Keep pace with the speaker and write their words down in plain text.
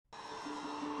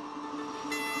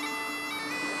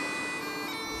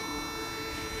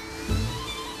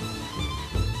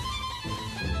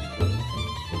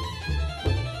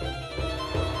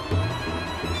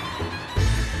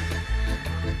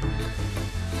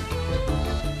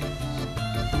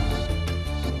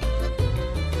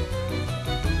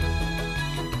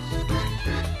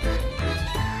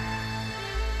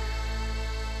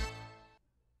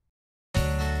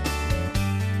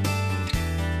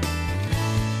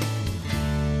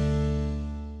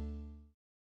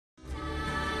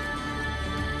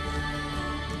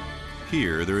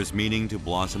Here, there is meaning to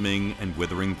blossoming and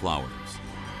withering flowers.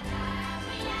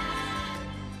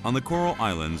 On the coral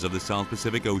islands of the South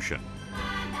Pacific Ocean,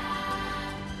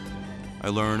 I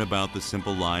learn about the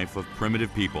simple life of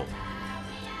primitive people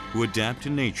who adapt to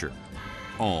nature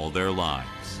all their lives.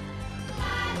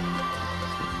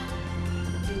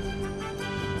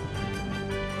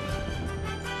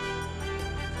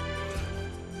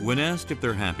 When asked if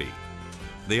they're happy,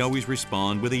 they always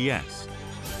respond with a yes.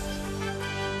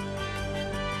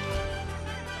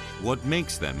 What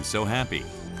makes them so happy?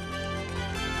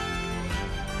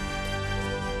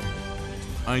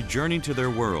 I journey to their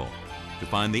world to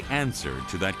find the answer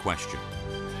to that question.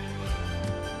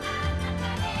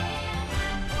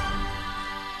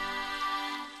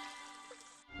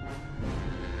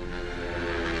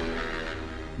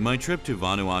 My trip to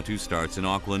Vanuatu starts in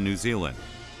Auckland, New Zealand,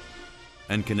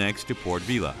 and connects to Port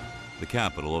Vila, the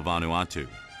capital of Vanuatu.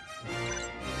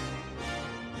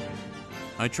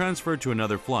 I transfer to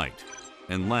another flight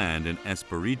and land in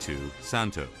Espiritu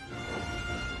Santo.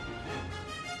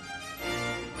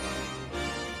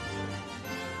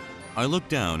 I look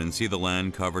down and see the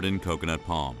land covered in coconut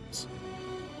palms.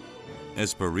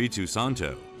 Espiritu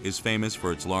Santo is famous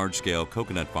for its large-scale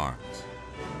coconut farms.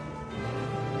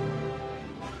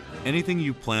 Anything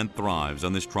you plant thrives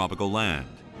on this tropical land.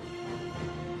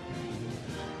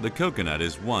 The coconut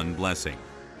is one blessing.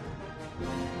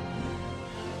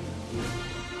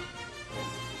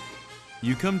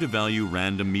 You come to value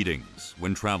random meetings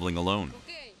when traveling alone.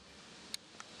 Okay.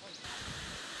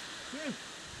 Swim.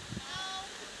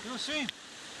 No. You swim.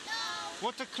 No.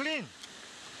 Water clean.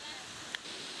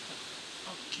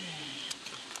 Okay.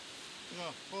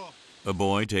 Go. A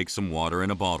boy takes some water in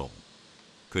a bottle.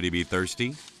 Could he be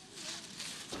thirsty?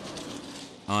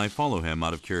 I follow him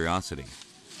out of curiosity.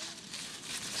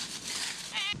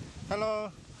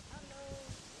 Hello.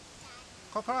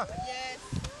 코프라. Yes.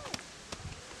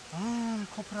 아,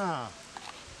 코프라.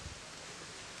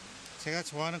 제가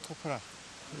좋아하는 코프라.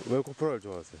 왜 코프라를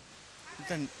좋아하세요?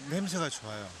 일단 냄새가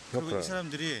좋아요. 그리고 코프라. 이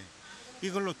사람들이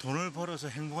이걸로 돈을 벌어서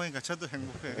행복하니까 저도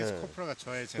행복해요. 그래서 네. 코프라가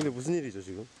좋아해요. 제가. 근데 무슨 일이죠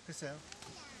지금? 글쎄요.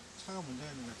 차가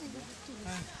문제가 있는 것 같은데.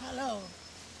 Hello.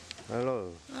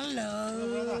 Hello.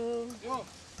 Hello. Yo,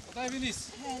 what I mean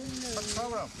is. What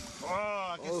problem?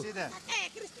 Oh, I can see that.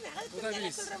 What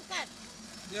I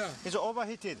Yeah, It's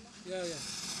overheated. yeah.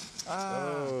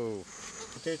 Ah, Oh.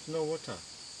 there's no water.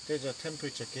 There's a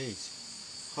temperature gauge.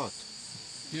 Hot.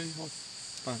 Yeah, hot.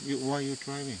 But why are you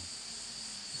driving?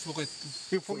 Forget.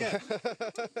 You forget.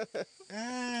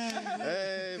 Hey.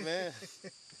 Hey man.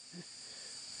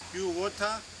 You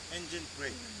water, engine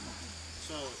brake.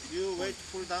 So you wait to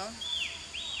cool down,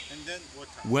 and then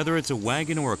water. Whether it's a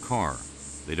wagon or a car,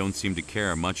 they don't seem to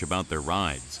care much about their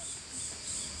rides.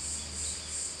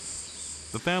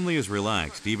 The family is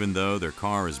relaxed even though their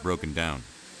car is broken down.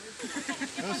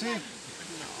 You see?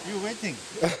 You waiting.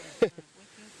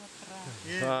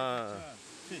 Yeah. Ah.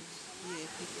 Fix.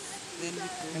 Then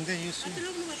we And then you swim.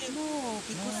 No,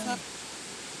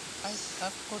 because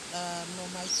I've got no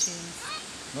my change.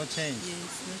 No change.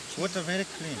 Yes, no change. Water very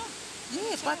clean.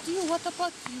 Yeah, but you, what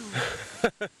about you?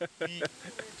 Me,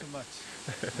 too much.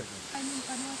 I'm in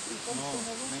Vanuatu. No,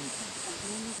 many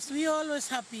times. We always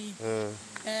happy. 응.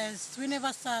 Yes, we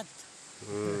never sad.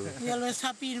 We always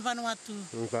happy in Vanuatu.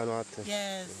 Vanuatu.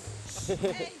 Yes.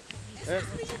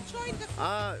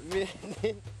 아, 미.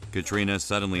 Katrina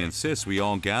suddenly insists we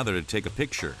all gather to take a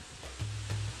picture.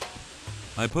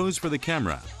 I pose for the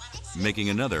camera, making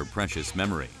another precious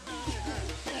memory.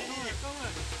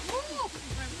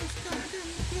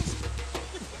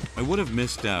 I would have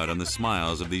missed out on the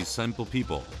smiles of these simple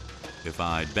people if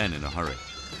I'd been in a hurry.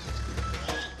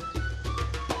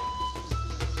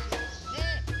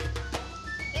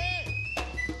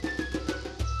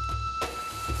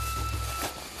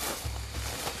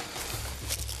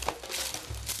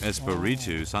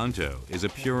 Espiritu Santo is a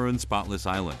pure and spotless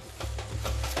island.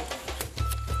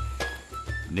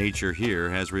 Nature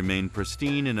here has remained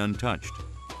pristine and untouched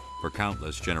for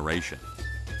countless generations.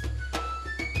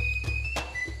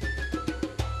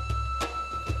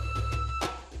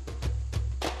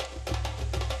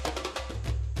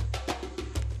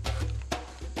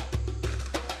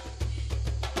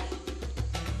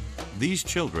 These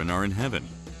children are in heaven.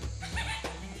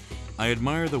 I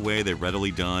admire the way they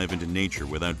readily dive into nature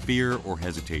without fear or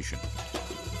hesitation.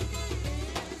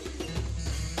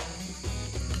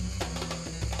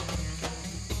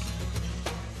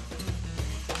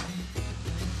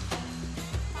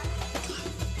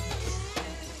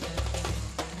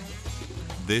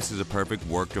 This is a perfect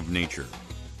work of nature,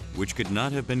 which could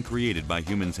not have been created by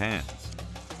humans' hands.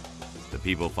 The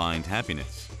people find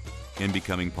happiness in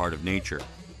becoming part of nature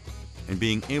and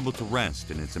being able to rest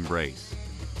in its embrace.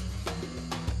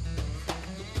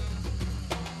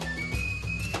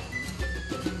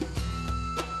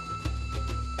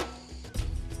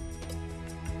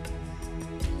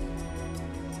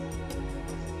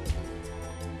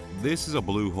 This is a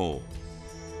blue hole.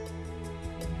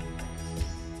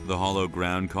 The hollow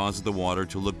ground causes the water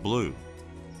to look blue,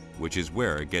 which is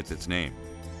where it gets its name.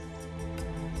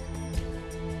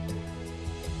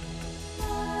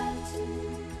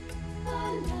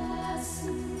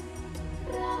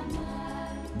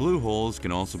 Blue holes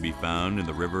can also be found in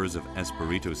the rivers of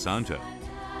Espiritu Santo.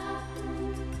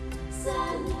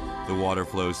 The water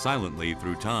flows silently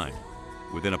through time,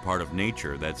 within a part of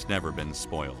nature that's never been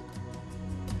spoiled.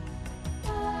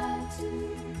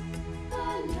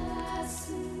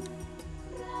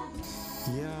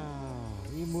 이야,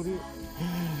 이 물이,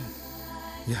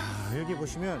 야, 여기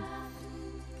보시면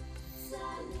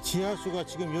지하수가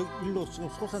지금 일로 지금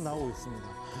솟아나오고 있습니다.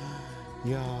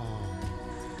 이야.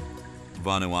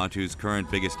 Vanuatu's current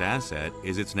biggest asset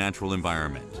is its natural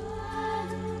environment.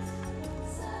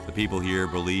 The people here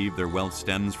believe their wealth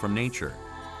stems from nature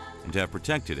and have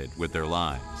protected it with their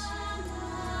lives.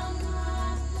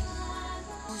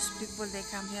 Most people, they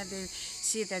come here, they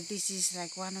see that this is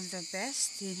like one of the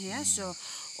best in here. So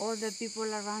all the people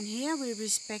around here, we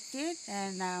respect it.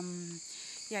 And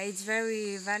yeah, it's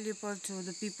very valuable to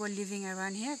the people living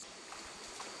around here.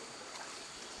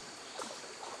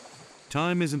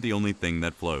 Time isn't the only thing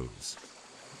that flows.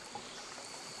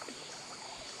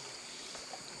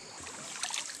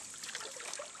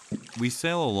 We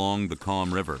sail along the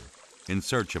calm river in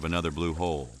search of another blue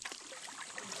hole.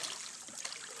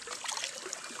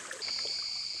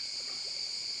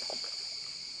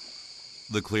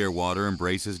 The clear water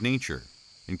embraces nature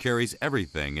and carries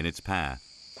everything in its path.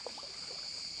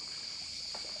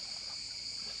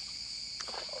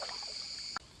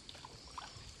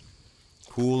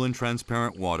 Cool and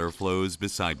transparent water flows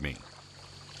beside me,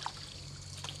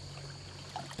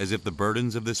 as if the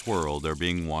burdens of this world are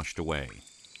being washed away.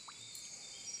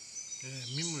 네,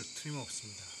 민물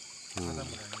틀림없습니다. 바닷물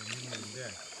아니면 민물인데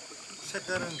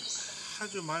색깔은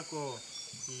아주 맑고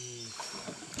이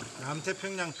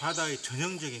남태평양 바다의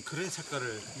전형적인 그런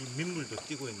색깔을 이 민물도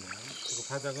띠고 있네요. 그리고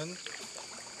바닥은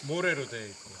모래로 되어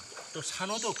있고 또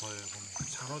산호도 보여요. 보면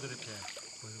산호도 이렇게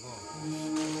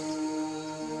보이고.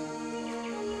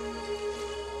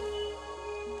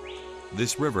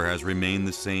 This river has remained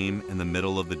the same in the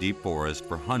middle of the deep forest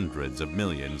for hundreds of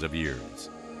millions of years.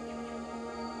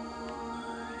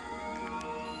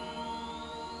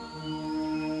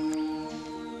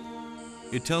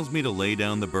 It tells me to lay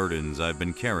down the burdens I've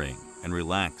been carrying and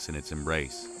relax in its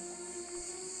embrace.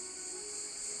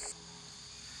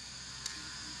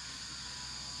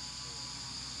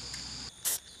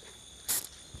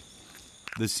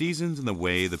 The seasons and the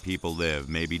way the people live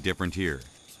may be different here,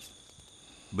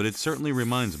 but it certainly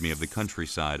reminds me of the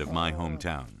countryside of my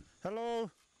hometown. Hello.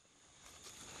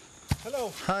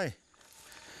 Hello. Hi.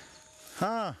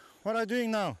 What are you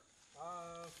doing now?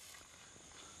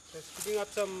 Just picking up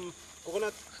some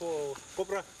coconut for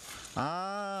copra.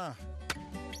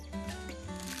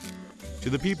 To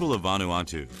the people of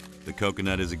Vanuatu, the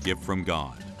coconut is a gift from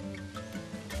God.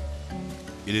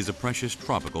 It is a precious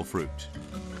tropical fruit.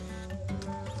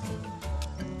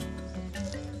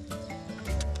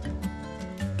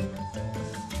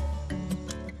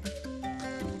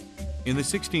 In the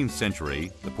 16th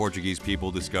century, the Portuguese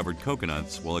people discovered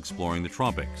coconuts while exploring the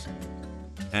tropics,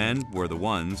 and were the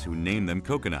ones who named them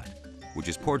coconut, which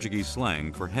is Portuguese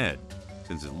slang for head,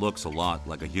 since it looks a lot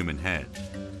like a human head.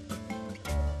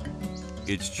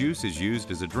 Its juice is used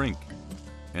as a drink,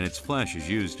 and its flesh is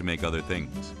used to make other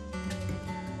things.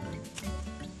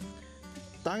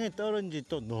 땅에 떨어진 지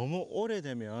또 너무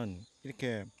오래되면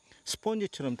이렇게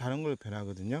스펀지처럼 다른 걸로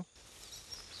변하거든요.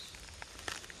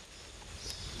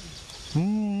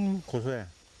 고소해.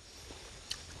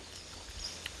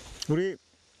 우리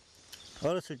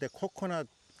어렸을 때 코코넛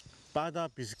바다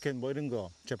비스켓 뭐 이런 거,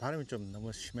 제 발음이 좀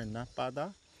너무 심했나?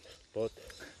 바다?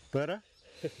 버터?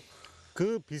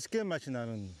 그 비스켓 맛이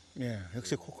나는, 예,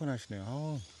 역시 코코넛이네요.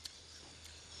 아우.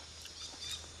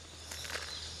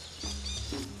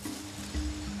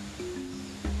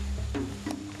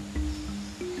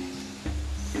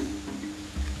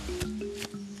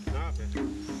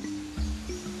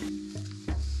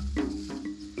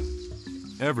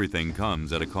 Everything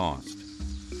comes at a cost.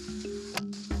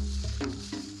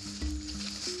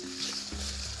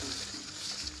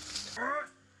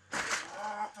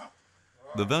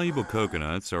 The valuable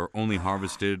coconuts are only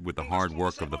harvested with the hard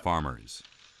work of the farmers.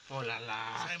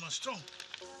 Simon Strong.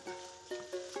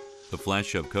 The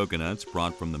flesh of coconuts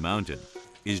brought from the mountain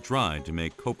is dried to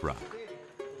make copra.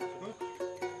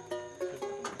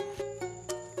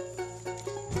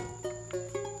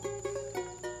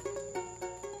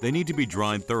 They need to be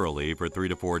dried thoroughly for 3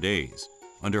 to 4 days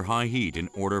under high heat in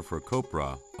order for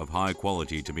copra of high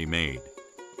quality to be made.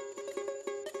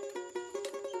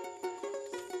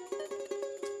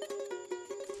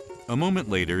 A moment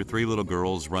later, 3 little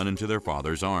girls run into their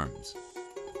father's arms.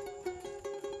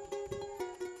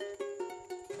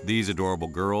 These adorable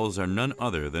girls are none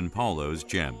other than Paulo's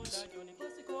gems.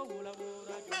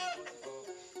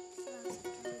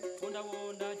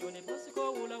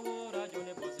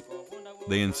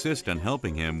 They insist on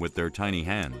helping him with their tiny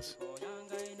hands.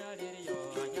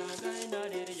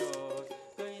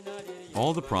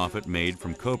 All the profit made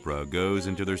from copra goes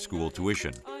into their school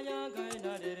tuition.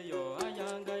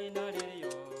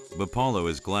 But Paulo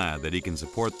is glad that he can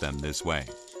support them this way.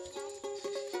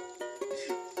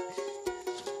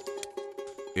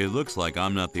 It looks like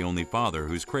I'm not the only father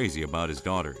who's crazy about his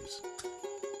daughters.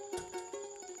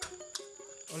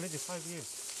 Already 5 years.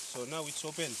 So now it's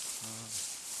open.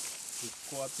 We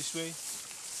go up this way.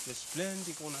 There's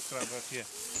plenty coconut crab right here.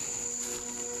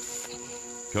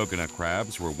 Coconut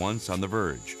crabs were once on the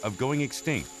verge of going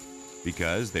extinct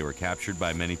because they were captured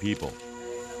by many people.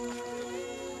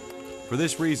 For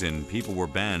this reason, people were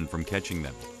banned from catching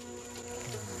them.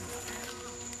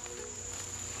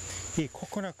 이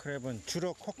코코넛 크랩은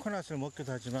주로 코코넛을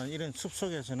먹기도 하지만 이런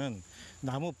숲속에서는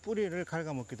나무 뿌리를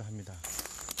갉아 먹기도 합니다.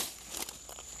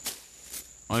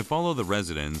 I follow the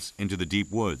residents into the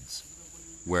deep woods,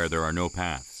 where there are no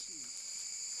paths.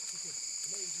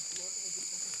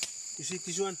 You see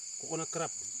this one? Coconut crab.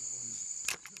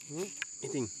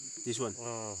 Eating. This one.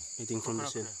 Eating from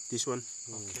this end. This one.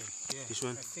 Okay. Yeah. This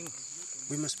one. I think.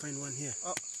 We must find one here.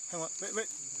 Oh, hang on. Wait.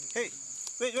 Hey,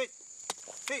 wait.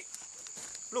 Hey,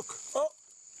 look. Oh,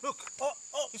 Look. oh.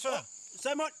 This one.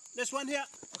 Simon, there's one here.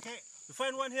 Okay. We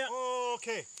find one here.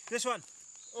 Okay. This one.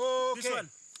 Okay. This one.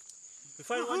 We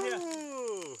find one here.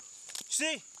 Woohoo!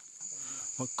 See?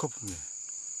 거품네.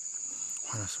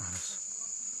 화났어.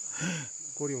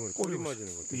 꼬리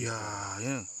맞는 것도. 이야,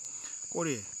 얘는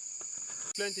꼬리.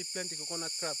 Plenty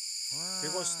coconut crab.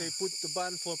 Because they put the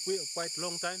ban for quite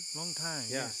long time. Long time.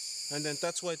 Yeah. Yes. And then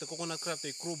that's why the coconut crab,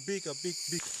 they grow big.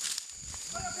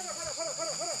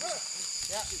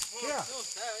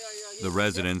 The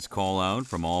residents call out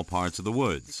from all parts of the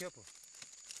woods.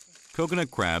 Coconut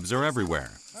crabs are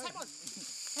everywhere. Another one.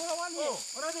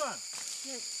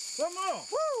 Yes. One more.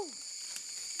 Woo!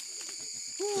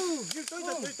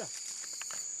 또 있다.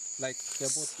 Like they're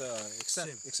both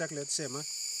exactly the same, huh?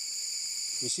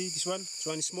 You see, this one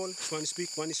is small, this one is big,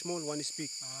 one is small, one is big.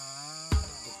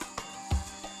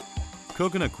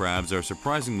 Coconut crabs are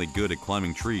surprisingly good at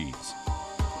climbing trees.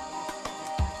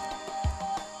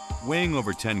 Weighing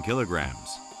over 10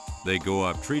 kilograms, they go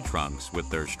up tree trunks with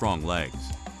their strong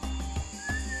legs.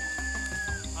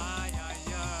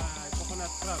 Coconut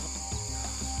crab.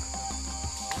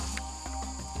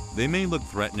 They may look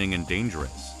threatening and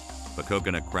dangerous, but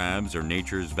coconut crabs are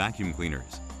nature's vacuum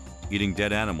cleaners, eating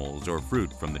dead animals or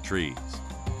fruit from the trees.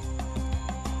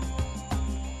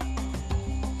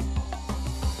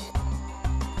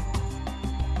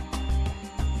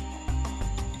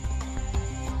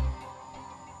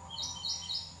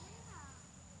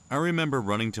 I remember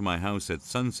running to my house at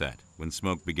sunset when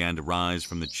smoke began to rise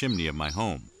from the chimney of my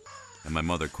home, and my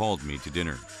mother called me to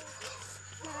dinner.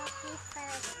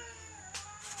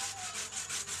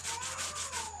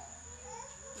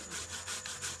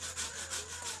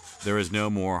 There is no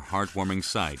more heartwarming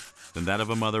sight than that of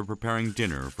a mother preparing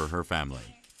dinner for her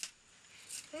family.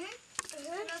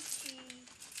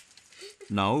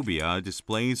 Naobia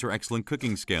displays her excellent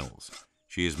cooking skills.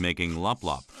 She is making lop,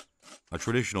 a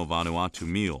traditional Vanuatu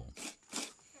meal.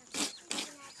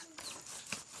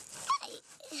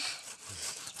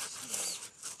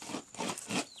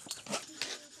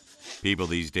 People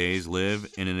these days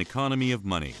live in an economy of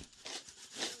money.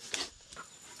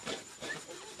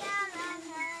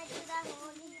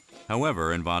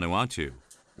 However, in Vanuatu,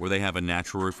 where they have a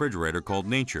natural refrigerator called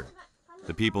nature,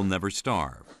 the people never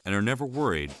starve and are never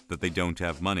worried that they don't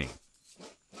have money.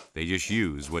 They just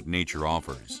use what nature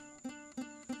offers.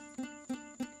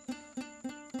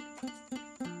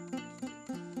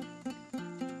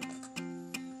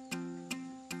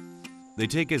 They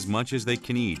take as much as they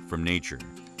can eat from nature.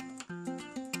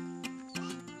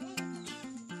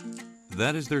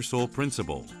 That is their sole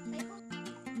principle.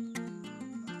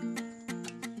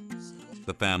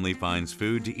 The family finds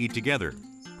food to eat together,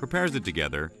 prepares it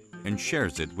together, and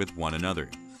shares it with one another.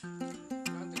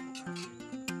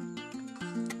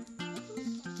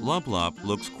 Lop lop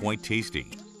looks quite tasty.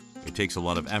 It takes a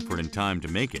lot of effort and time to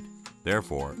make it.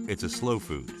 Therefore, it's a slow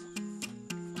food.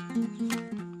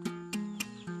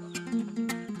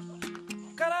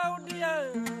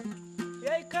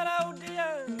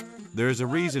 There's a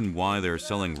reason why they're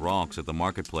selling rocks at the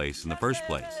marketplace in the first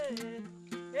place.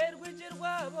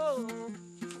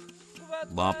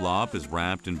 Lop lop is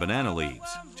wrapped in banana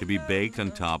leaves to be baked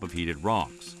on top of heated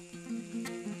rocks.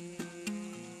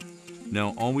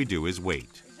 Now all we do is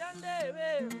wait.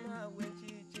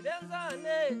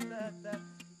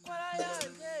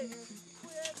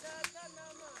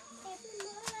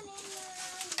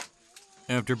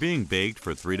 After being baked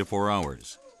for 3 to 4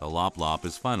 hours, the lop lop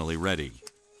is finally ready.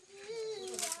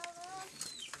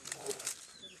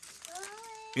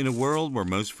 In a world where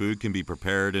most food can be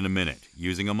prepared in a minute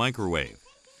using a microwave,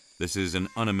 this is an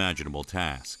unimaginable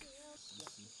task.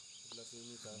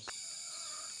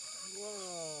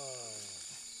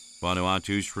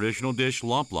 Vanuatu's traditional dish,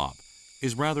 lop lop,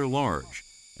 is rather large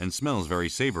and smells very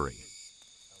savory.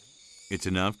 It's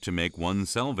enough to make one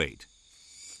salivate.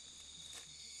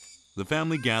 The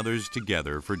family gathers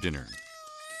together for dinner.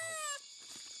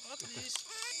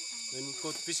 When we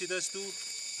got visitors too,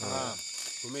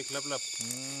 we make lap lap.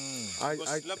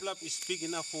 Because lap lap is big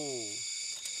enough for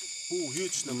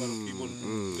huge number of people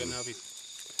can have it.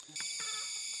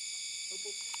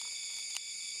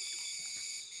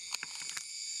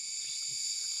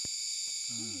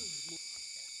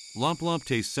 Lop lop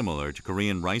tastes similar to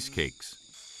Korean rice cakes.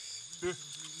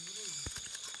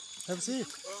 Have a seat.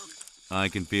 I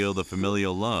can feel the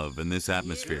familial love in this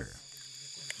atmosphere.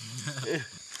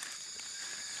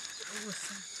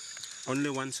 Only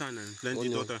one son and plenty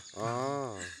daughter.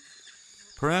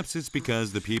 Perhaps it's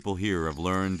because the people here have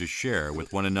learned to share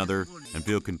with one another and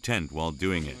feel content while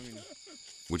doing it,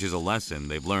 which is a lesson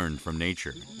they've learned from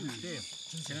nature.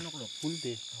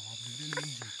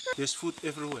 There's food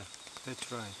everywhere.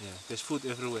 That's right. Yeah, there's food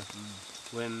everywhere.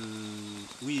 When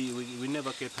we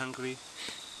never get hungry.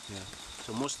 Yeah.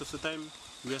 So most of the time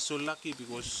we are so lucky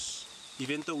because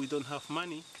even though we don't have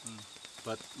money,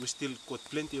 but we still got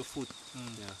plenty of food.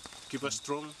 Yeah. Keep us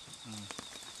strong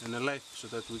and alive so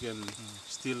that we can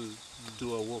still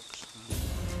do our works.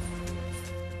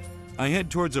 I head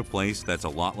towards a place that's a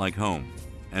lot like home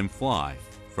and fly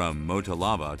from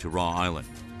Motalava to Raw Island.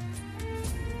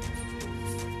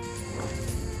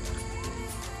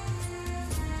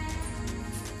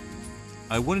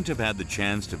 I wouldn't have had the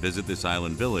chance to visit this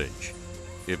island village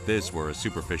if this were a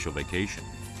superficial vacation.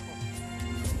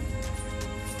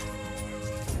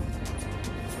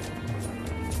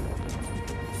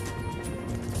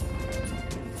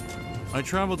 I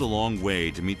traveled a long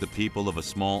way to meet the people of a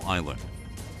small island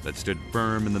that stood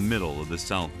firm in the middle of the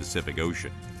South Pacific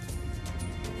Ocean.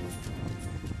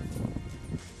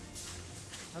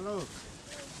 Hello.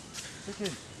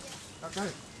 Chicken.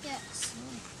 Yes.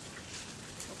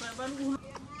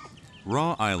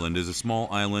 Raw Island is a small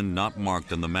island not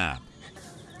marked on the map,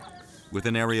 with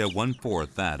an area 1/4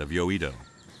 that of Yoido.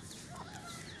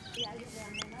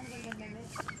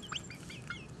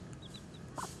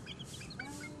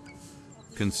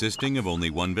 Consisting of only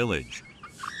one village.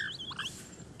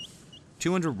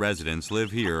 200 residents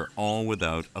live here, all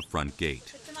without a front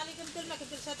gate.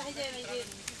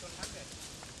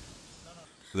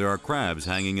 There are crabs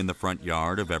hanging in the front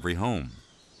yard of every home.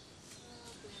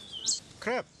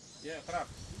 Crab. Yeah, crab.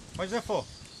 What's that for?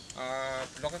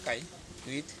 Local kai.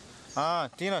 To eat.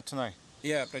 Dinner tonight.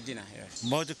 Yeah, for dinner. Yes.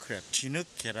 머드 크랩,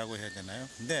 진흙게라고 해야 되나요?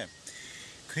 근데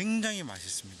굉장히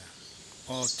맛있습니다.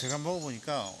 제가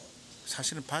먹어보니까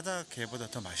사실은 바다 게보다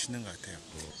더 맛있는 것 같아요.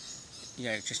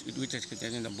 Yeah, we just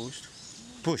get in the bush.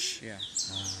 부시. Yeah.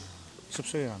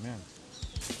 숲속에 가면.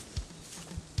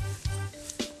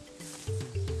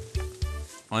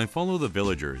 I follow the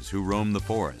villagers who roam the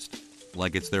forest,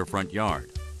 like it's their front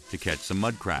yard, to catch some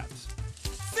mud crabs.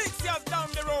 6 years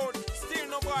down the road, still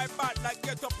no boy bad like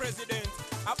ghetto president.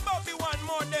 A Bobby one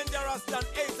more dangerous than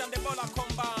Ace and the Bola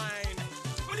combined.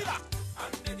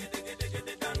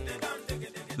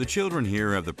 The children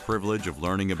here have the privilege of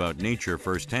learning about nature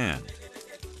firsthand,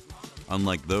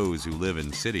 unlike those who live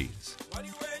in cities.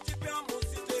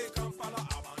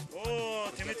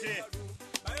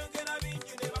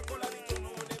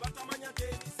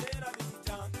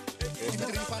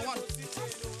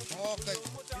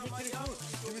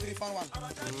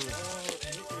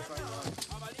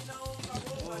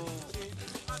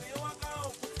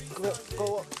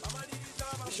 Go,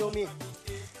 show me.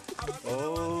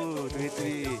 Oh,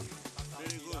 Dimitri.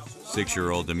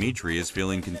 6-year-old Dimitri is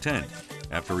feeling content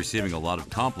after receiving a lot of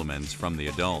compliments from the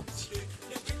adults.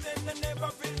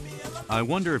 I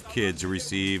wonder if kids who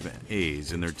receive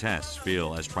A's in their tests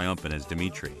feel as triumphant as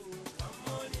Dimitri.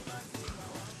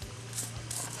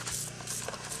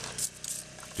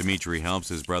 Dimitri helps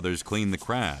his brothers clean the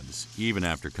crabs, even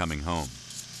after coming home.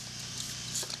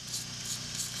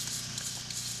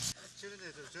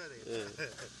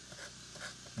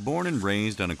 Born and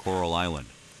raised on a coral island,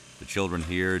 the children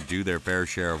here do their fair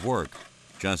share of work,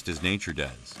 just as nature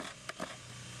does.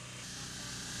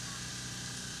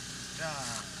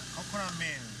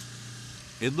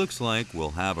 It looks like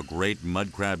we'll have a great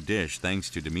mud crab dish thanks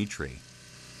to Dimitri.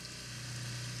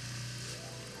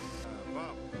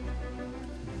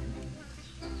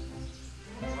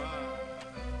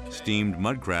 Steamed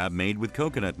mud crab made with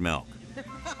coconut milk.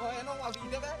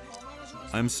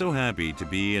 I'm so happy to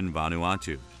be in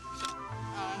Vanuatu.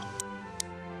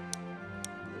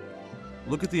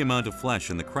 Look at the amount of flesh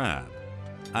in the crab.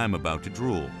 I'm about to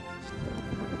drool.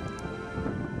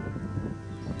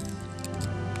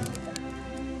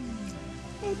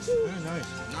 Very nice.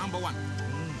 Number one.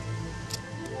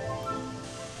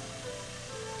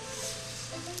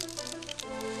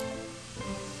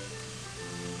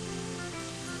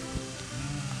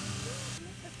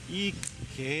 이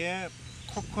게에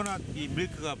코코넛 이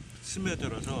밀크가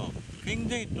스며들어서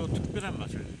굉장히 또 특별한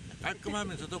맛을 냅니다.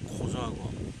 깔끔하면서도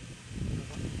고소하고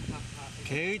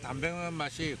게의 담백한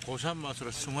맛이 고소한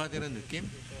맛으로 승화되는 느낌?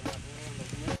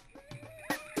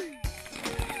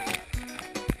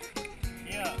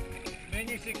 Yeah,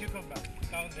 many cucumber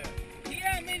down there.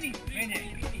 Yeah, many.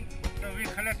 So we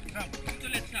collect some.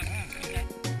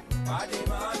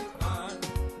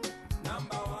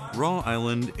 Raw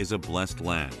Island is a blessed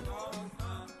land.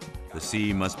 The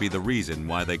sea must be the reason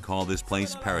why they call this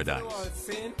place paradise.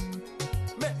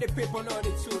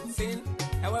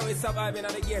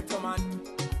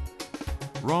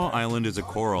 Raw Island is a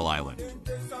coral island.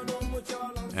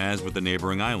 As with the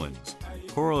neighboring islands,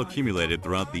 coral accumulated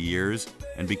throughout the years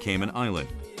and became an island.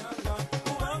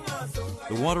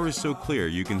 The water is so clear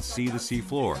you can see the sea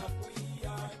floor.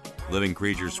 Living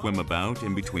creatures swim about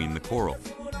in between the coral.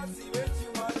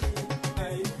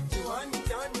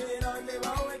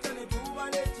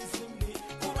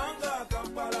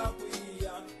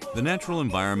 The natural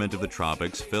environment of the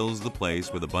tropics fills the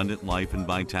place with abundant life and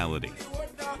vitality.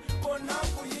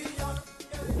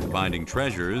 Finding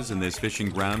treasures in this fishing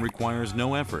ground requires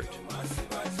no effort.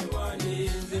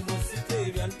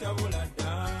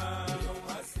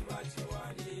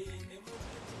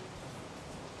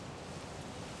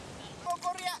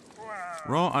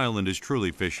 Raw Island is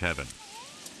truly fish heaven.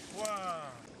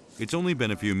 It's only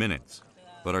been a few minutes,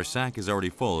 but our sack is already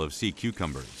full of sea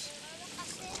cucumbers.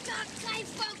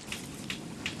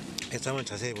 해삼을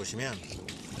자세히 보시면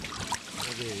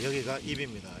여기가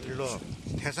입입니다. 일로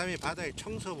해삼이 바다의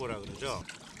청소부라 그러죠.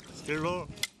 일로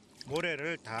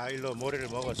모래를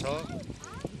먹어서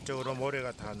이쪽으로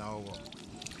모래가 다 나오고,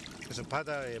 그래서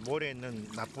바다에 모래 있는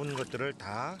나쁜 것들을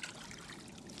다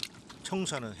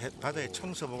청소하는 바다의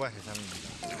청소부가 해삼입니다.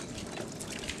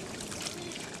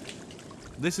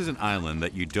 This is an island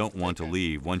that you don't want to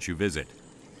leave once you visit,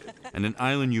 and an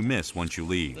island you miss once you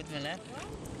leave.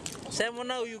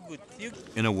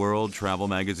 In a World Travel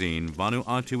magazine,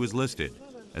 Vanuatu is listed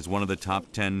as one of the top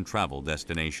 10 travel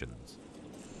destinations.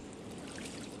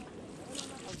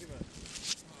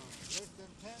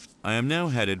 I am now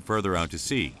headed further out to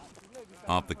sea,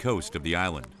 off the coast of the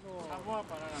island.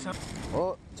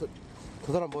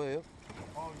 저 사람 뭐예요?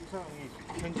 이 사람이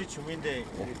현지 주민인데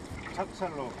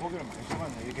착살로 고기를 많이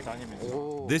잡았네, 이렇게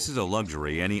다니면서. This is a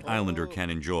luxury any islander can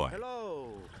enjoy.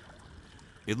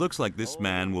 It looks like this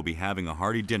man will be having a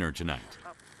hearty dinner tonight.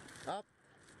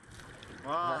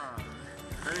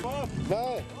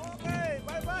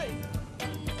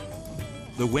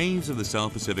 The waves of the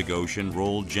South Pacific Ocean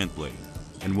roll gently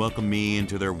and welcome me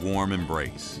into their warm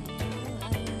embrace.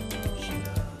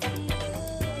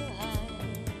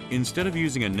 Instead of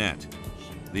using a net,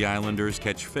 the islanders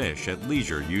catch fish at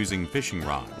leisure using fishing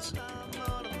rods.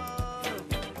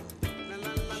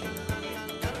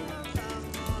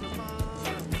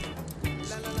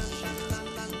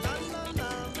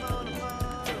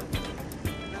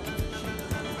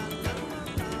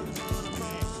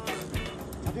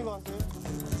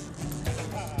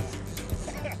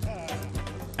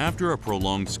 After a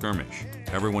prolonged skirmish,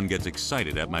 everyone gets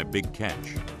excited at my big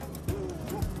catch.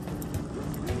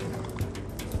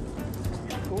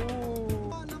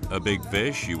 A big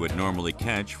fish you would normally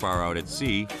catch far out at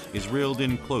sea is reeled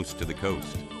in close to the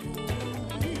coast.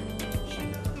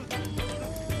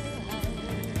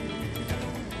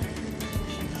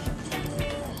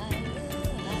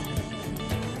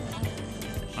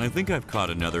 I think I've caught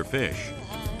another fish.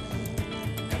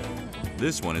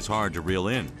 This one is hard to reel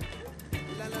in.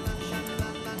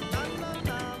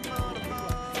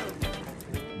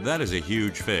 That is a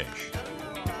huge fish.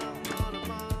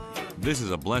 This is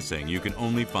a blessing you can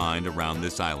only find around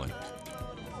this island.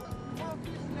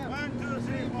 1, 2,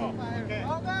 3, 4.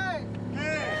 Okay.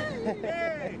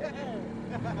 Hey!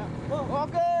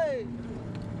 Okay.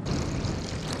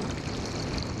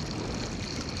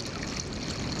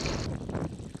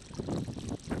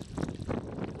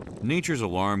 Nature's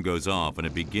alarm goes off and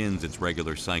it begins its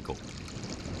regular cycle.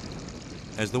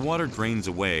 As the water drains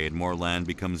away and more land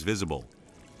becomes visible,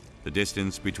 the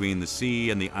distance between the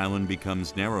sea and the island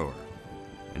becomes narrower,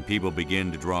 and people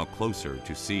begin to draw closer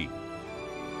to sea.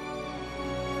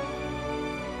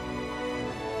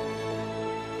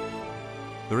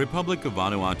 The Republic of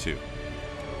Vanuatu.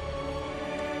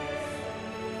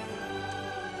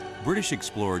 British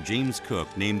explorer James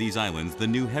Cook named these islands the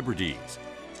New Hebrides,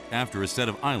 after a set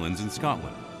of islands in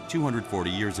Scotland 240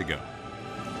 years ago.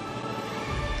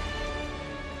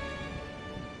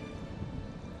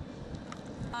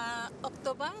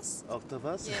 Octopus,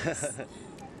 Octopus? Yes.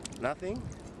 Nothing?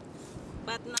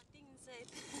 but nothing inside.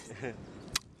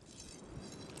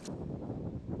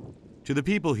 To the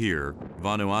people here,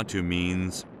 Vanuatu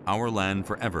means our land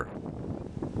forever.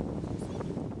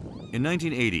 In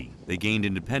 1980, they gained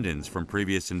independence from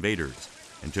previous invaders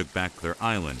and took back their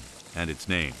island and its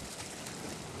name.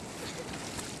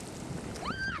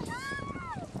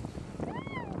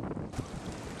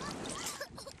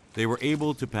 They were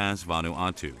able to pass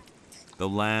Vanuatu, the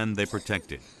land they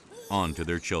protected, on to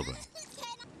their children.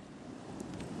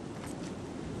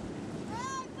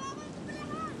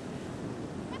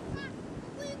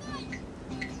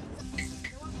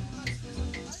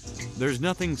 There's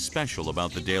nothing special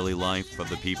about the daily life of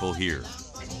the people here.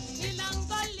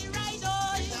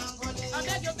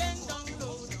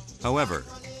 However,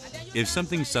 if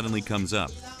something suddenly comes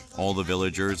up, all the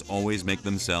villagers always make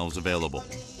themselves available.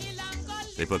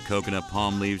 They put coconut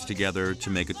palm leaves together to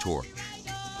make a torch.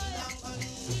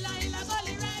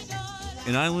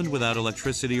 An island without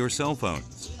electricity or cell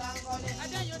phones.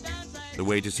 The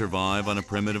way to survive on a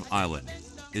primitive island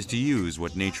is to use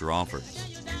what nature offers.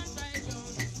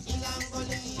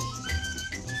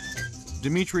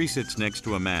 Dimitri sits next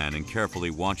to a man and carefully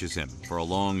watches him for a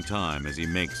long time as he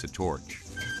makes a torch.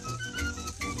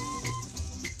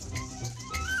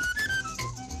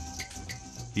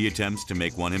 He attempts to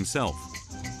make one himself.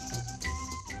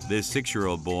 This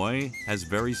 6-year-old boy has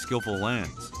very skillful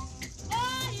hands.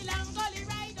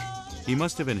 He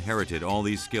must have inherited all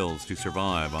these skills to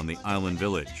survive on the island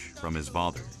village from his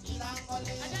father.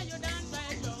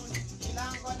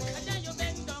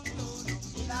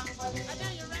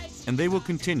 And they will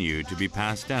continue to be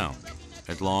passed down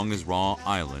as long as Raw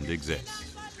Island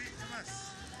exists.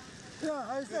 Yeah,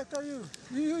 I said to you.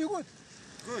 You good?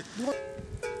 Good.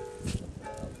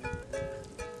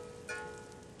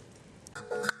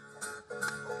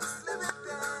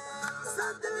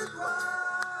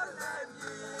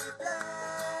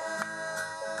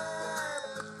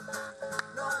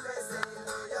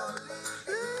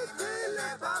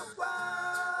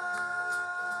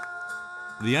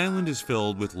 The island is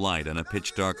filled with light on a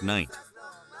pitch-dark night.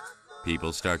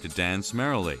 People start to dance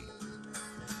merrily.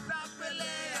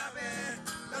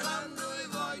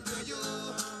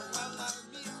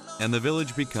 And the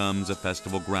village becomes a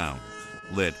festival ground,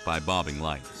 lit by bobbing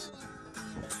lights.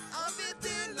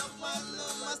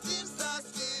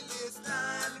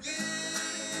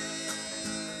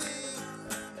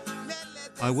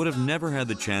 I would have never had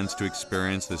the chance to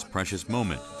experience this precious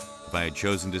moment if I had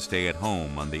chosen to stay at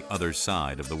home on the other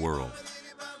side of the world.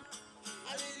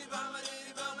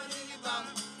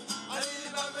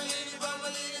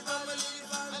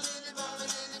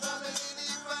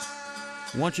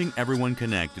 Watching everyone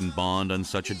connect and bond on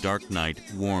such a dark night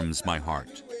warms my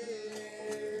heart.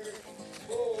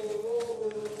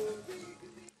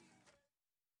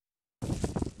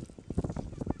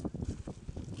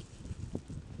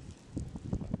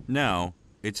 Now,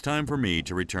 it's time for me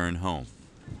to return home.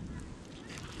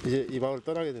 이제 이 마을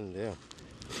떠나게 되는데요.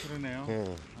 그러네요.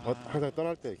 예. 항상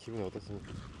떠날 때 기분이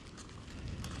어떻습니까?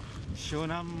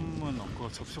 시원함은 없고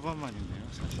섭섭함만 있네요,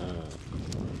 사실.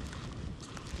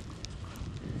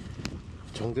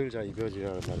 정들자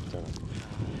이별이라는 말 있잖아.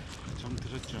 좀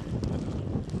들었죠.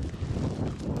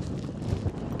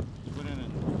 이번에는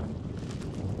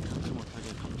감지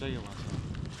못하게 갑자기 와서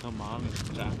더 마음이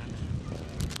짠하네요.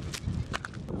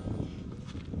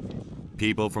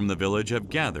 People from the village have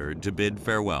gathered to bid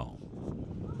farewell.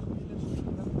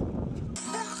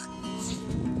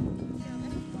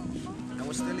 I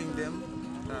was telling them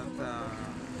that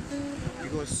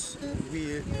because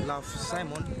we love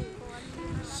Simon,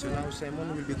 So now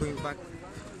Simon will be going back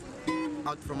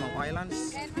out from our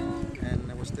islands,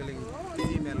 and I was telling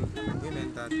female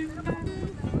women that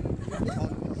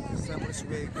on Simon's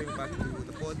way going back to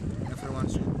the port, everyone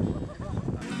should.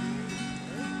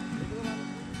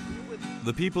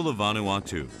 The people of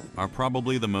Vanuatu are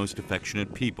probably the most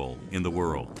affectionate people in the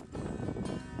world.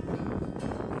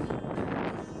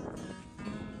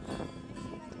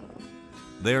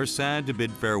 They are sad to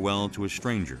bid farewell to a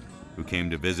stranger who came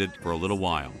to visit for a little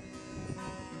while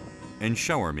and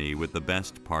shower me with the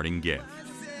best parting gift.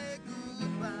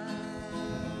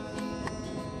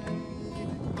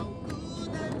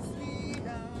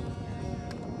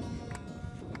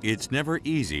 It's never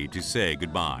easy to say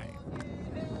goodbye.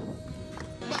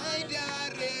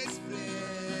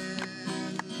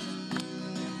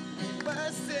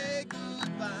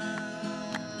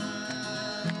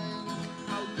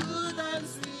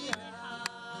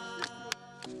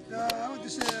 I want to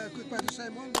say goodbye to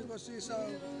Simon because he's a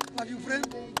loving friend.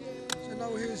 So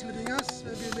now he is leaving us.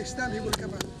 Maybe next time he will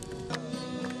come back.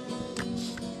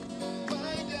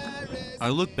 I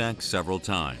look back several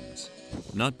times,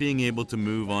 not being able to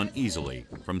move on easily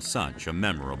from such a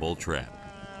memorable trip.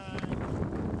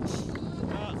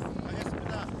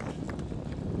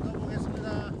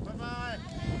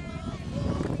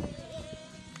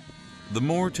 The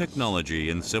more technology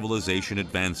and civilization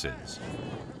advances,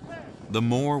 the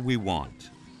more we want.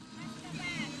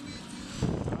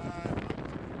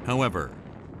 However,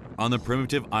 on the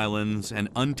primitive islands and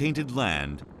untainted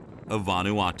land of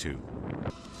Vanuatu,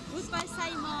 Goodbye,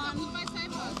 Simon. Goodbye,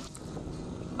 Simon.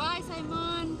 Bye,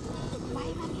 Simon.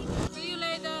 Bye, Mommy. See you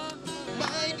later.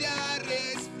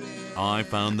 I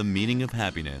found the meaning of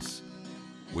happiness,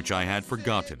 which I had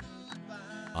forgotten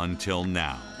until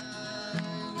now.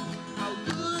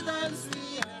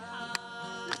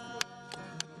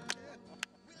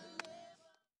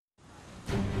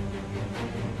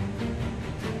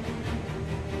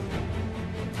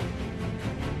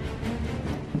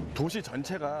 도시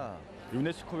전체가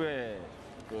유네스코의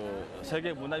그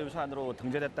세계 문화유산으로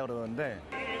등재됐다 그러는데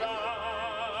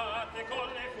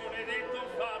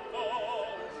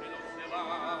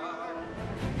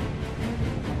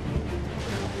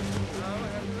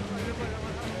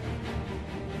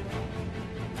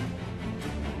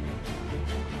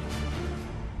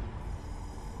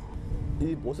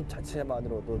이 모습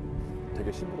자체만으로도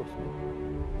되게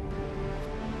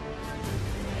신비롭습니다.